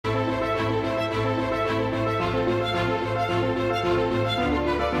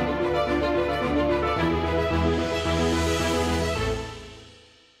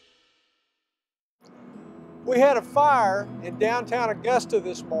had a fire in downtown Augusta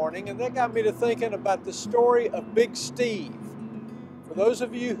this morning, and that got me to thinking about the story of Big Steve. For those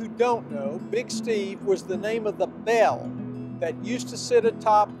of you who don't know, Big Steve was the name of the bell that used to sit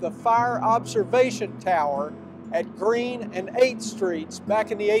atop the fire observation tower at Greene and Eighth Streets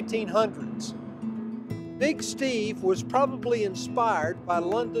back in the 1800s. Big Steve was probably inspired by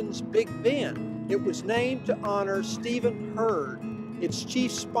London's Big Ben. It was named to honor Stephen Hurd, its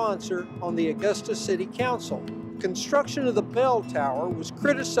chief sponsor on the Augusta City Council. Construction of the bell tower was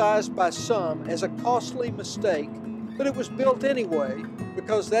criticized by some as a costly mistake, but it was built anyway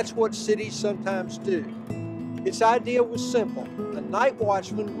because that's what cities sometimes do. Its idea was simple. A night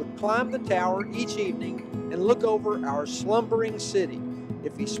watchman would climb the tower each evening and look over our slumbering city.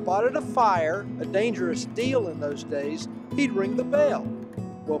 If he spotted a fire, a dangerous deal in those days, he'd ring the bell.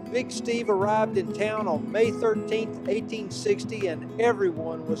 Well, Big Steve arrived in town on May 13th, 1860, and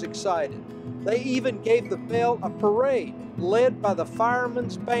everyone was excited. They even gave the bell a parade, led by the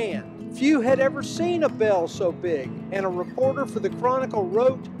firemen's band. Few had ever seen a bell so big, and a reporter for the Chronicle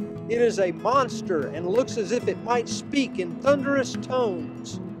wrote, "It is a monster and looks as if it might speak in thunderous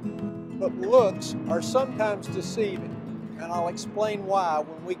tones." But looks are sometimes deceiving, and I'll explain why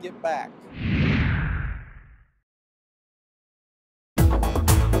when we get back.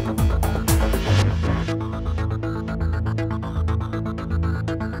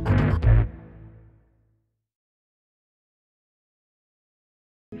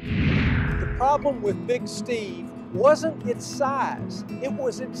 The problem with Big Steve wasn't its size, it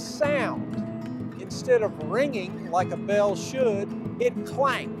was its sound. Instead of ringing like a bell should, it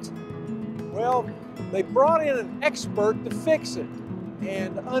clanked. Well, they brought in an expert to fix it,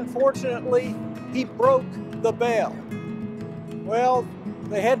 and unfortunately, he broke the bell. Well,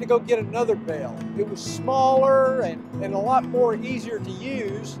 they had to go get another bell. It was smaller and a lot more easier to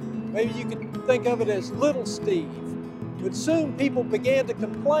use. Maybe you could think of it as Little Steve. But soon people began to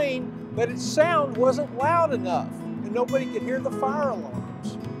complain that its sound wasn't loud enough and nobody could hear the fire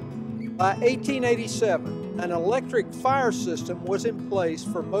alarms. By 1887, an electric fire system was in place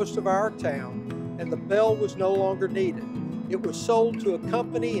for most of our town, and the bell was no longer needed. It was sold to a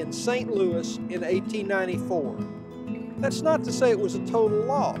company in St. Louis in 1894. That's not to say it was a total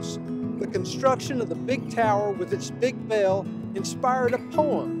loss. The construction of the big tower with its big bell inspired a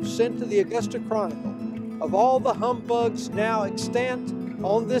poem sent to the Augusta Chronicle. Of all the humbugs now extant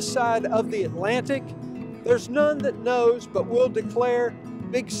on this side of the Atlantic, there's none that knows but will declare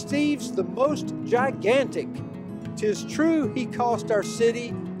Big Steve's the most gigantic. 'Tis true he cost our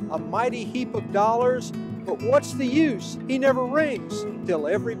city a mighty heap of dollars, but what's the use? He never rings till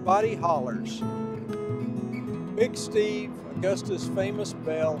everybody hollers. Big Steve, Augusta's famous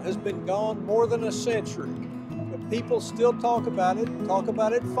bell, has been gone more than a century, but people still talk about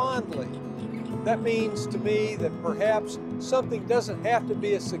it fondly. That means to me that perhaps something doesn't have to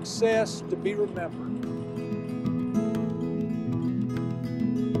be a success to be remembered.